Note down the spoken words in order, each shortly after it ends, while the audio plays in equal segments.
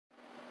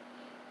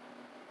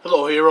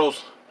Hello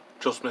heroes,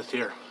 Joe Smith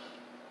here.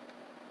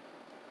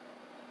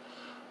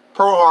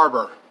 Pearl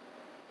Harbor,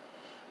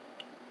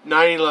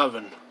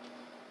 9/11.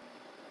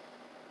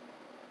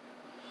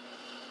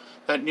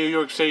 That New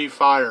York City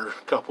fire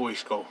a couple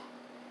weeks ago.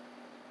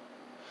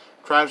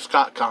 Travis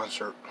Scott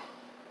concert.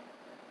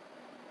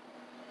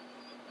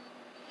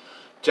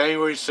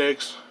 January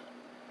 6th,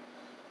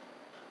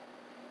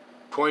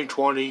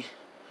 2020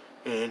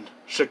 in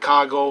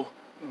Chicago,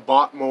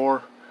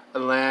 Baltimore,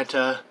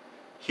 Atlanta,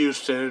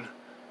 Houston,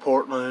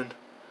 Portland,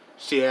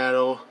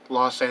 Seattle,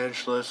 Los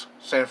Angeles,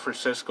 San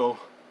Francisco.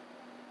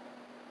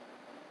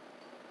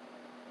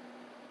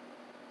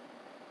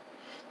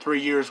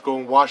 3 years ago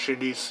in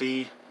Washington,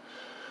 D.C.,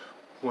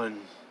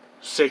 when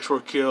 6 were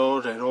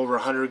killed and over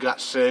 100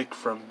 got sick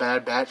from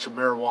bad batch of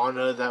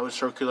marijuana that was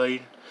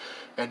circulating.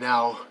 And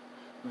now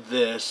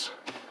this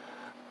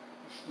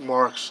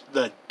marks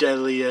the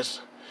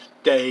deadliest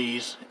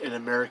days in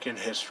American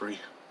history.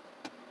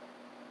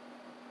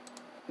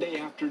 Day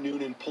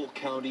afternoon in Polk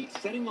County,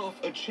 setting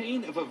off a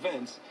chain of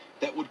events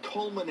that would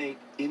culminate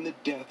in the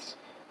deaths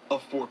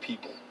of 4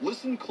 people.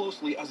 Listen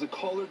closely as a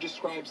caller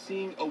describes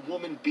seeing a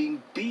woman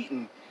being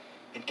beaten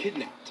and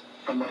kidnapped.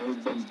 Someone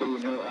who's been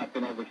beating her up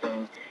and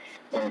everything.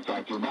 And if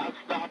I do not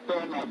stop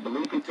them, I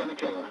believe he's going to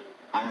kill her.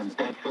 I am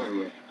dead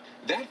serious.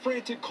 That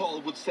frantic call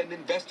would send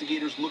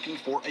investigators looking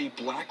for a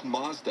black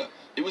Mazda.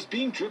 It was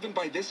being driven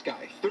by this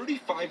guy,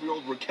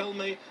 35-year-old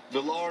Riquelme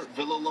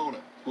Villalona,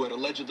 who had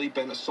allegedly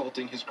been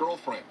assaulting his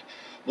girlfriend.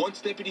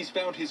 Once deputies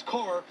found his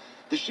car,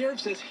 the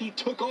sheriff says he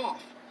took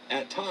off,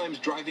 at times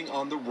driving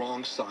on the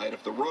wrong side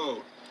of the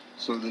road.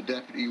 So the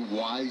deputy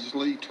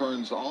wisely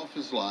turns off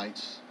his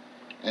lights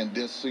and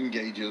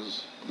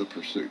disengages the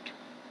pursuit.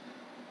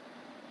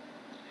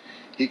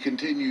 He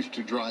continues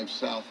to drive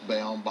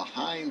southbound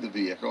behind the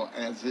vehicle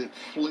as it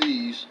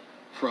flees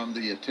from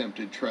the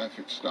attempted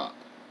traffic stop.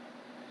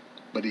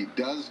 But he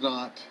does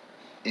not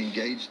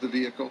engage the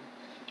vehicle.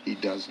 He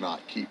does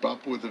not keep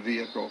up with the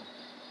vehicle.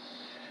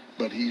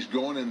 But he's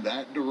going in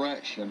that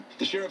direction.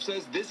 The sheriff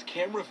says this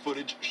camera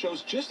footage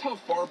shows just how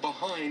far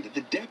behind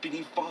the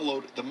deputy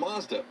followed the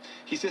Mazda.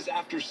 He says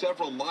after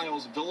several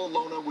miles,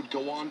 Villalona would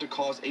go on to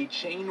cause a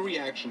chain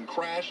reaction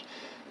crash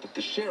that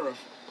the sheriff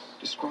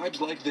describes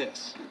like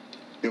this.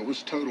 It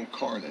was total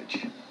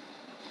carnage.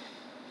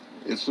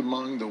 It's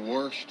among the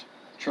worst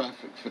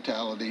traffic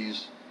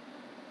fatalities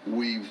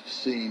we've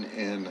seen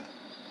in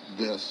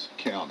this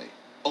county.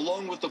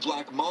 Along with the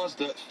black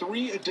Mazda,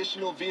 3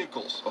 additional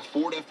vehicles, a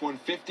Ford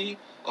F-150,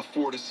 a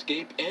Ford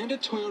Escape, and a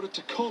Toyota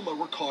Tacoma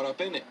were caught up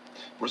in it,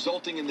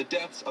 resulting in the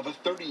deaths of a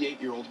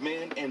 38-year-old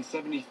man and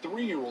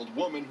 73-year-old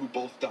woman who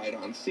both died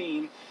on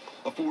scene.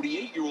 A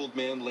 48-year-old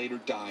man later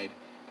died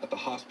at the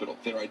hospital.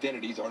 Their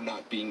identities are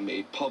not being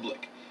made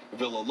public.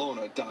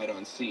 Villalona died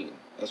on scene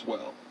as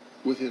well.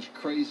 With his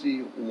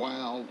crazy,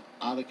 wild,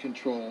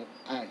 out-of-control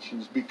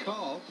actions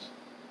because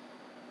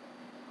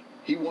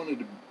he wanted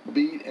to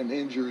beat and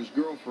injure his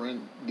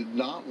girlfriend, did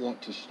not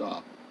want to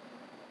stop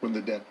when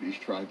the deputies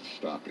tried to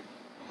stop him.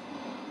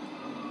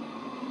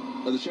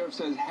 Now, the sheriff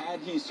says had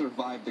he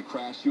survived the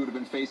crash, he would have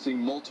been facing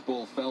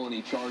multiple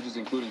felony charges,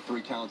 including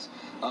 3 counts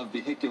of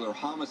vehicular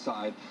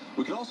homicide.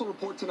 We can also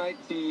report tonight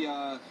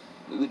the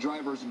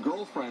driver's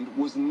girlfriend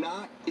was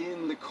not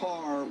in the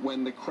car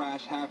when the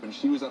crash happened.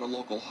 She was at a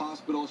local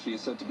hospital. She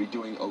is said to be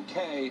doing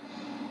okay.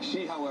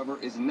 She, however,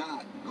 is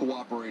not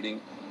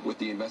cooperating with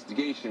the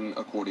investigation,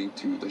 according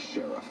to the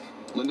sheriff.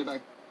 Linda,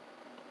 back.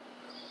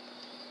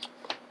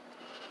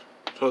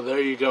 So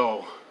there you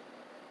go.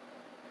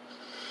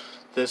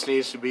 This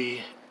needs to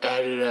be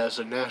added as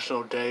a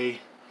national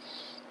day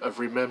of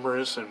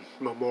remembrance and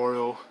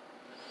memorial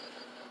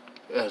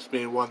as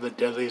being one of the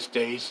deadliest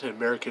days in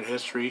American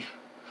history.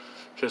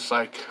 Just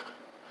like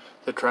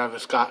the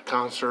Travis Scott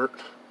concert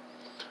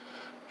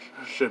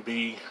should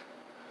be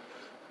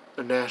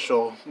a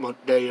national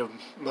day of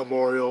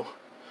memorial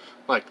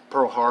like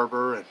Pearl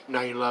Harbor and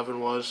 9/11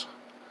 was.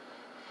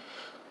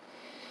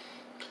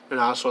 And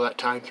also that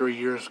time 3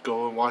 years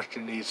ago in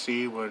Washington,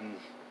 D.C. when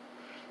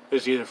it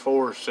was either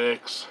 4 or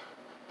 6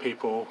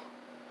 people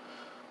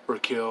were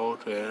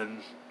killed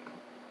and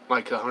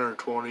like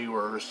 120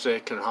 were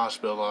sick and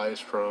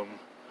hospitalized from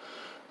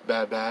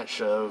bad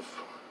batch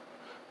of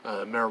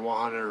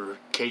marijuana or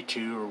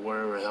K2 or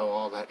whatever the hell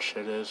all that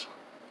shit is.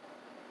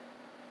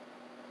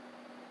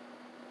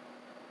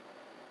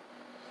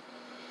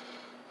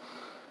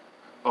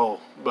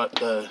 Oh, but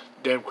the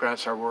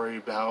Democrats are worried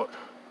about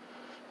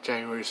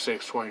January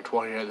 6,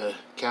 2020 at the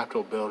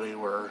Capitol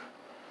building where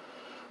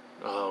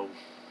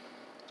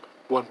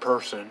one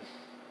person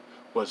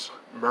was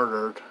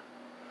murdered,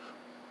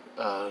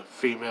 a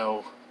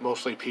female,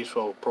 mostly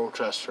peaceful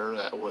protester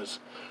that was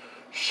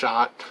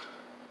shot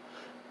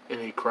in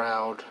a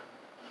crowd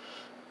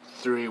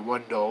through a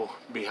window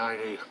behind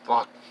a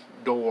locked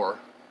door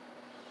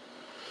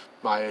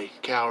by a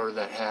coward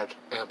that had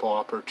ample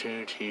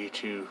opportunity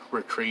to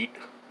retreat.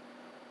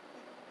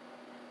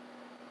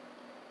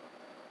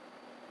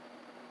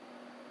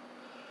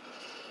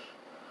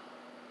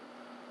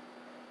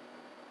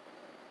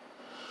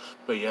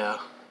 But yeah,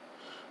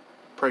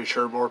 pretty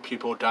sure more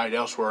people died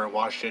elsewhere in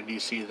Washington,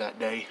 D.C. that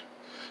day.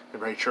 I'm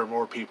pretty sure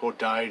more people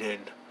died in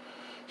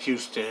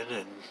Houston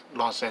and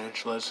Los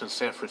Angeles and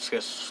San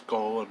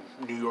Francisco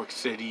and New York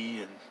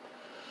City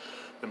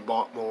and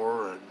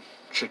Baltimore and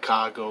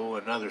Chicago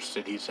and other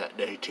cities that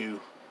day too.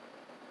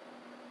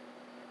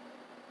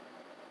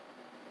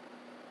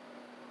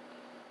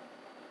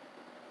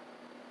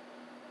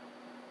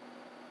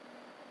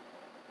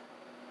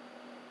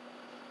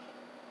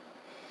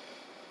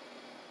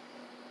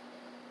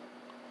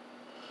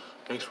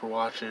 Thanks for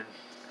watching.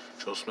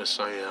 Joe Smith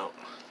signing out.